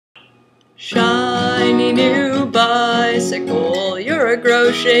Shiny new bicycle, you're a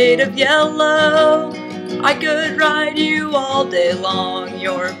gross shade of yellow. I could ride you all day long,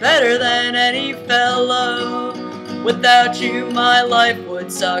 you're better than any fellow. Without you my life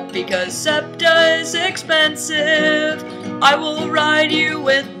would suck because SEPTA is expensive. I will ride you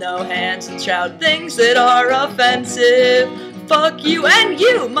with no hands and shout things that are offensive. Fuck you and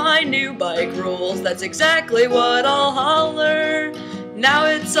you, my new bike rules, that's exactly what I'll holler. Now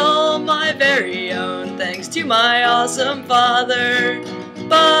it's all my very own, thanks to my awesome father.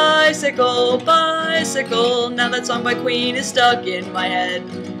 Bicycle, bicycle, now that song by Queen is stuck in my head.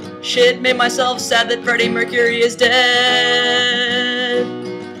 Shit made myself sad that Freddie Mercury is dead.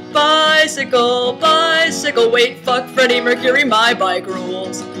 Bicycle, bicycle, wait, fuck Freddie Mercury, my bike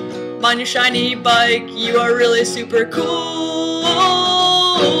rules. My new shiny bike, you are really super cool.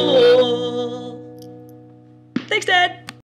 Thanks, Dad.